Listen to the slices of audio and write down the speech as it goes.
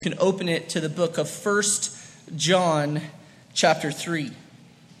You can open it to the book of 1 John chapter 3.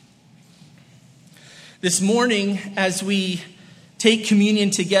 This morning, as we take communion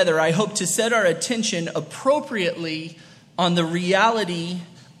together, I hope to set our attention appropriately on the reality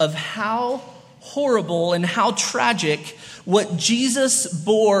of how horrible and how tragic what Jesus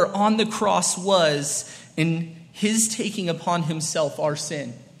bore on the cross was in his taking upon himself our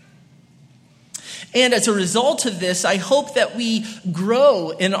sin. And as a result of this, I hope that we grow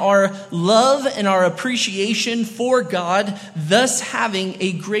in our love and our appreciation for God, thus having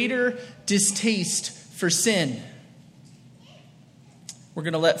a greater distaste for sin. We're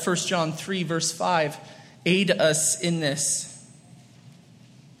going to let 1 John 3 verse 5 aid us in this.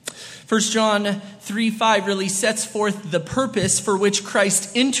 1 John 3:5 really sets forth the purpose for which Christ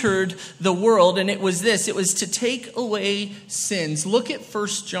entered the world, and it was this. It was to take away sins. Look at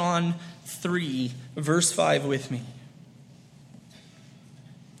 1 John 3, verse 5 with me.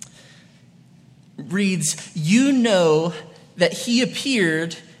 It reads, "You know that he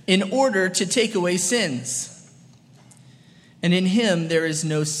appeared in order to take away sins, and in him there is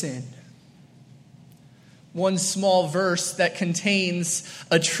no sin." One small verse that contains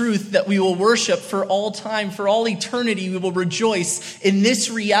a truth that we will worship for all time, for all eternity. We will rejoice in this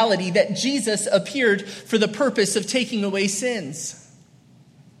reality that Jesus appeared for the purpose of taking away sins.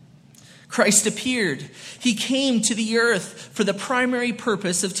 Christ appeared. He came to the earth for the primary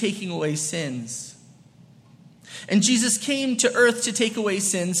purpose of taking away sins. And Jesus came to earth to take away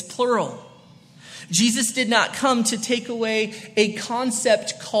sins, plural. Jesus did not come to take away a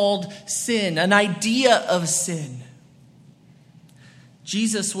concept called sin, an idea of sin.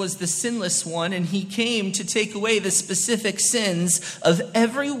 Jesus was the sinless one, and he came to take away the specific sins of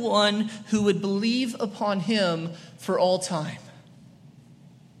everyone who would believe upon him for all time.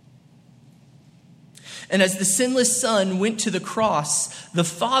 And as the sinless Son went to the cross, the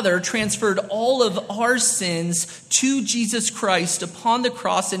Father transferred all of our sins to Jesus Christ upon the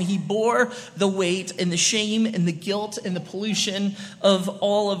cross, and he bore the weight and the shame and the guilt and the pollution of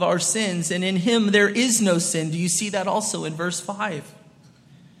all of our sins. And in him there is no sin. Do you see that also in verse 5?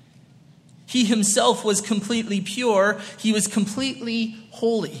 He himself was completely pure. He was completely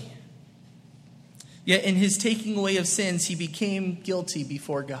holy. Yet in his taking away of sins, he became guilty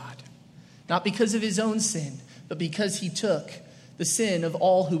before God. Not because of his own sin, but because he took the sin of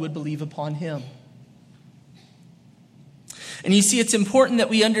all who would believe upon him. And you see, it's important that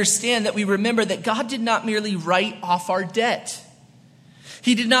we understand, that we remember that God did not merely write off our debt.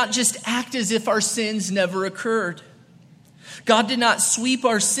 He did not just act as if our sins never occurred. God did not sweep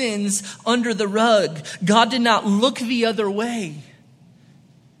our sins under the rug. God did not look the other way.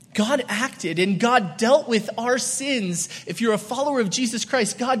 God acted and God dealt with our sins. If you're a follower of Jesus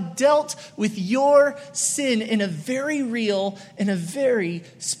Christ, God dealt with your sin in a very real and a very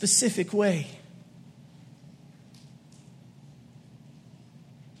specific way.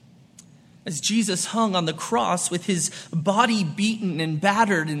 As Jesus hung on the cross with his body beaten and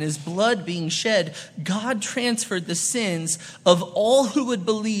battered and his blood being shed, God transferred the sins of all who would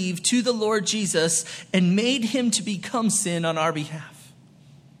believe to the Lord Jesus and made him to become sin on our behalf.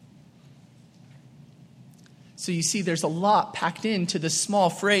 So you see, there's a lot packed into the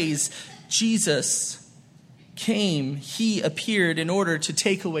small phrase, Jesus came, he appeared in order to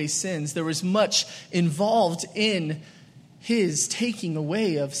take away sins. There was much involved in his taking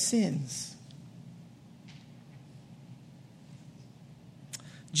away of sins.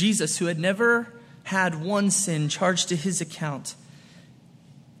 Jesus, who had never had one sin charged to his account,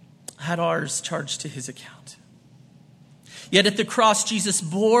 had ours charged to his account. Yet at the cross, Jesus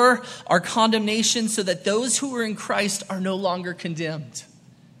bore our condemnation so that those who were in Christ are no longer condemned.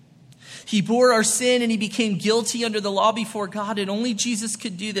 He bore our sin and he became guilty under the law before God, and only Jesus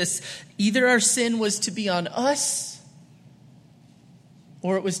could do this. Either our sin was to be on us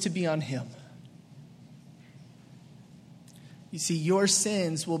or it was to be on him. You see, your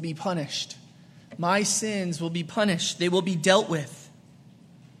sins will be punished. My sins will be punished. They will be dealt with.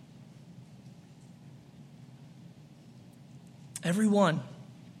 Everyone.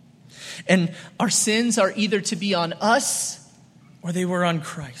 And our sins are either to be on us or they were on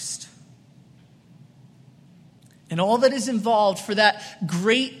Christ. And all that is involved for that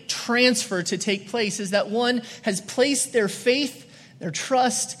great transfer to take place is that one has placed their faith, their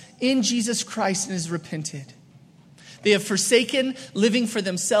trust in Jesus Christ and has repented. They have forsaken living for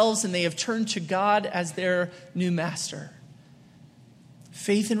themselves and they have turned to God as their new master.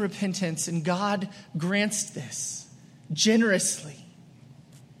 Faith and repentance, and God grants this generously.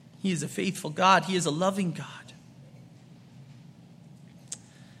 He is a faithful God. He is a loving God.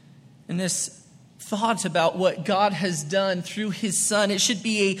 And this thought about what God has done through his Son. It should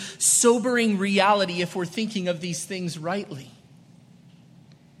be a sobering reality if we're thinking of these things rightly.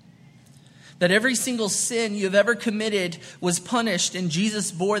 That every single sin you have ever committed was punished, and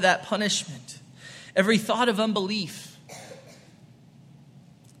Jesus bore that punishment. Every thought of unbelief.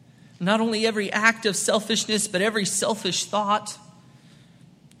 Not only every act of selfishness, but every selfish thought.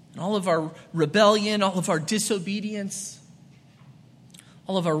 And all of our rebellion, all of our disobedience,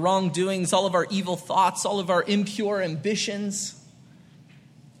 all of our wrongdoings, all of our evil thoughts, all of our impure ambitions,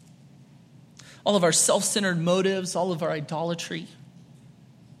 all of our self-centered motives, all of our idolatry,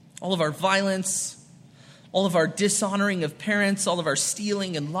 all of our violence, all of our dishonoring of parents, all of our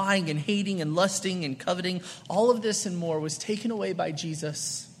stealing and lying and hating and lusting and coveting, all of this and more was taken away by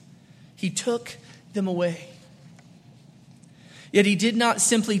Jesus. He took them away. Yet he did not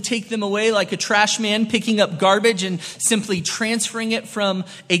simply take them away like a trash man picking up garbage and simply transferring it from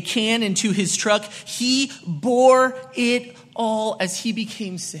a can into his truck. He bore it all as he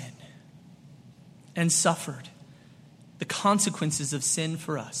became sin and suffered the consequences of sin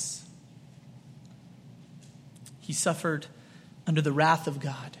for us. He suffered under the wrath of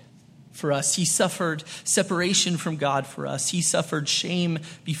God for us. He suffered separation from God for us. He suffered shame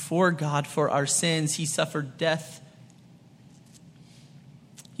before God for our sins. He suffered death.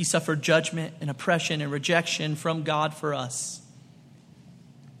 He suffered judgment and oppression and rejection from God for us.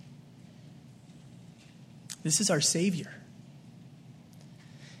 This is our Savior.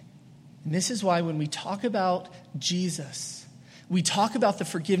 And this is why when we talk about Jesus, we talk about the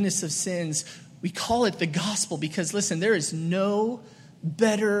forgiveness of sins, we call it the gospel because, listen, there is no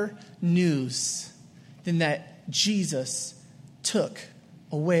better news than that Jesus took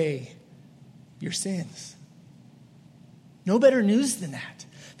away your sins. No better news than that.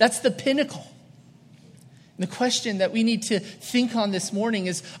 That's the pinnacle. And the question that we need to think on this morning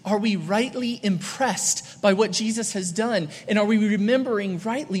is, are we rightly impressed by what Jesus has done? And are we remembering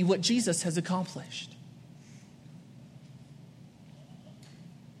rightly what Jesus has accomplished?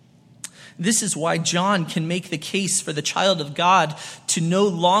 This is why John can make the case for the child of God to no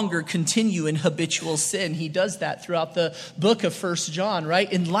longer continue in habitual sin. He does that throughout the book of 1 John,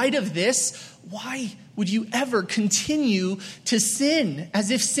 right? In light of this, why would you ever continue to sin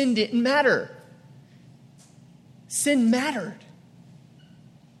as if sin didn't matter? Sin mattered.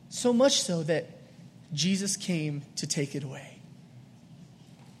 So much so that Jesus came to take it away.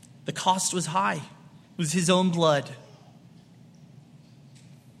 The cost was high. It was his own blood.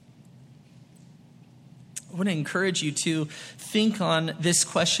 I want to encourage you to think on this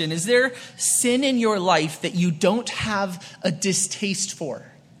question. Is there sin in your life that you don't have a distaste for?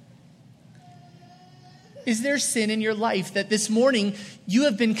 Is there sin in your life that this morning you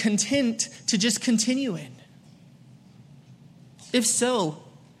have been content to just continue in? If so,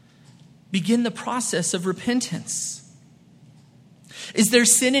 begin the process of repentance. Is there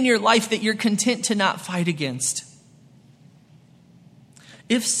sin in your life that you're content to not fight against?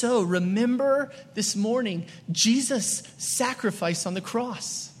 If so, remember this morning Jesus' sacrifice on the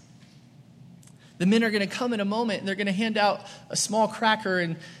cross. The men are going to come in a moment and they're going to hand out a small cracker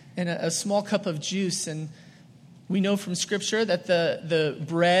and a small cup of juice. And we know from Scripture that the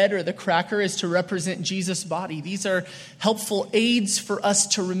bread or the cracker is to represent Jesus' body. These are helpful aids for us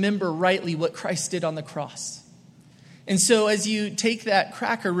to remember rightly what Christ did on the cross. And so as you take that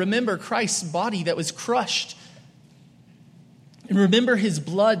cracker, remember Christ's body that was crushed. And remember his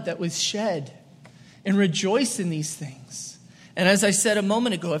blood that was shed. And rejoice in these things. And as I said a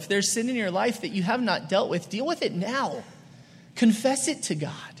moment ago, if there's sin in your life that you have not dealt with, deal with it now. Confess it to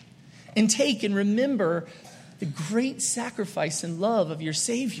God. And take and remember the great sacrifice and love of your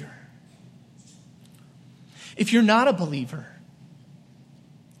Savior. If you're not a believer,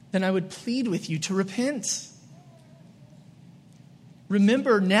 then I would plead with you to repent.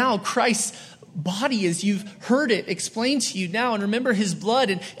 Remember now Christ's body as you've heard it explained to you now, and remember his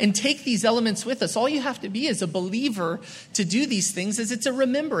blood and take these elements with us. All you have to be as a believer to do these things is it's a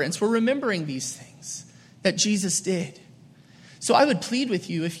remembrance. We're remembering these things that Jesus did. So I would plead with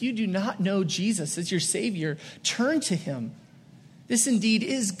you, if you do not know Jesus as your Savior, turn to him. This indeed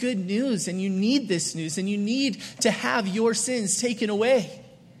is good news, and you need this news, and you need to have your sins taken away.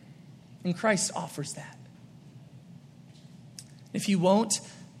 And Christ offers that. If you won't,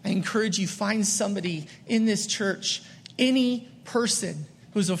 I encourage you, find somebody in this church, any person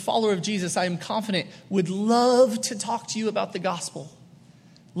who's a follower of Jesus, I am confident, would love to talk to you about the gospel,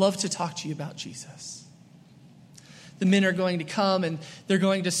 love to talk to you about Jesus. The men are going to come and they're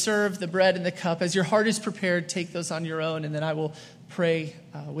going to serve the bread and the cup. As your heart is prepared, take those on your own, and then I will pray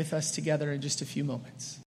with us together in just a few moments.